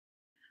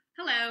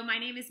Hello, my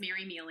name is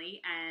Mary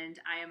Mealy, and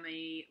I am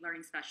a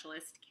learning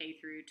specialist K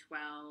through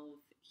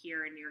 12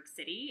 here in New York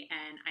City.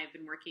 And I've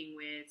been working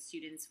with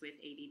students with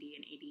ADD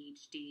and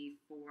ADHD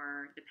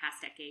for the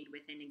past decade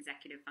within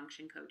executive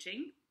function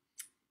coaching.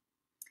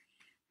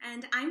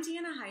 And I'm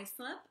Deanna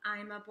Heislip.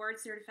 I'm a board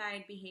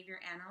certified behavior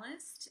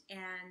analyst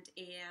and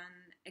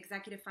an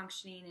executive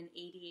functioning and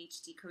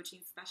ADHD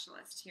coaching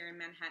specialist here in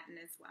Manhattan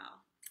as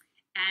well.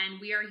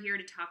 And we are here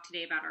to talk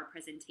today about our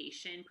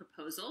presentation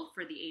proposal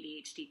for the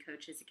ADHD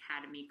Coaches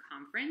Academy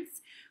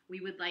Conference.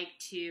 We would like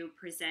to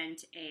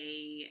present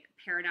a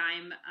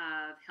paradigm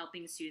of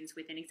helping students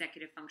within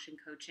executive function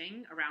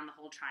coaching around the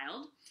whole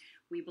child.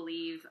 We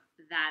believe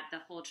that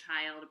the whole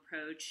child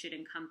approach should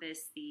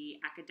encompass the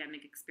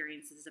academic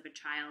experiences of a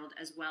child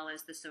as well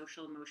as the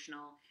social,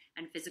 emotional,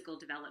 and physical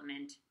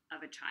development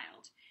of a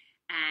child.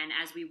 And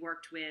as we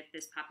worked with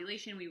this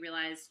population, we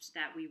realized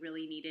that we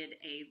really needed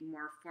a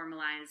more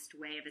formalized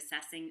way of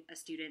assessing a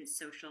student's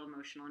social,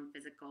 emotional, and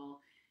physical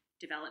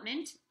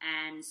development.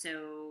 And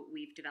so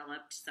we've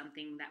developed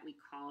something that we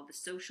call the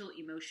Social,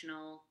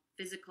 Emotional,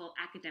 Physical,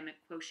 Academic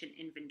Quotient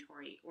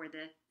Inventory, or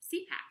the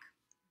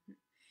SEPAQ.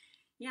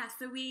 Yeah,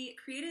 so we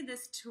created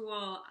this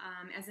tool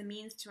as a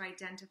means to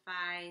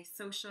identify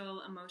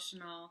social,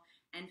 emotional,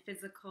 and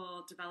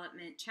physical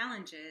development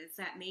challenges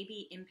that may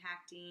be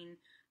impacting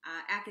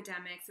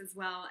academics as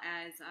well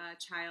as a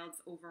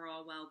child's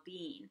overall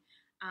well-being.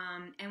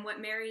 And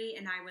what Mary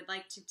and I would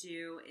like to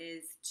do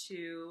is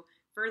to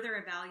further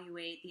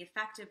evaluate the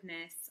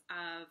effectiveness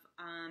of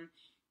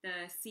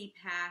the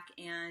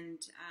SEPAQ and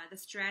the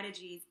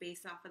strategies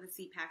based off of the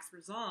SEPAQ's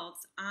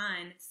results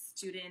on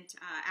student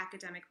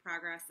academic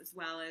progress as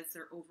well as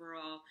their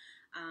overall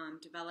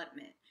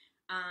development.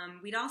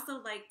 We'd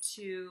also like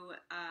to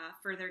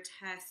further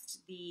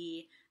test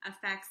the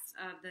effects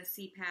of the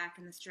SEPAQ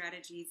and the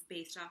strategies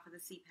based off of the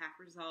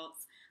SEPAQ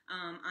results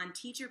on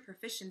teacher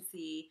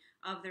proficiency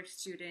of their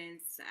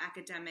students'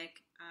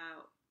 academic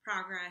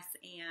progress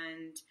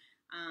and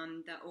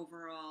the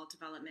overall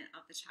development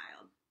of the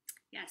child.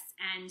 Yes,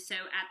 and so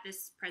at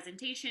this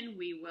presentation,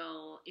 we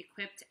will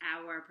equip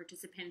our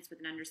participants with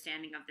an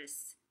understanding of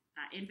this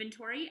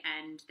inventory,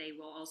 and they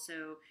will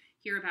also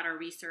hear about our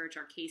research,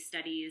 our case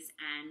studies,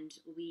 and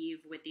leave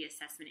with the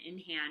assessment in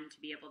hand to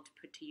be able to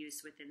put to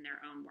use within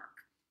their own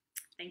work.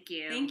 Thank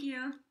you. Thank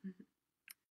you.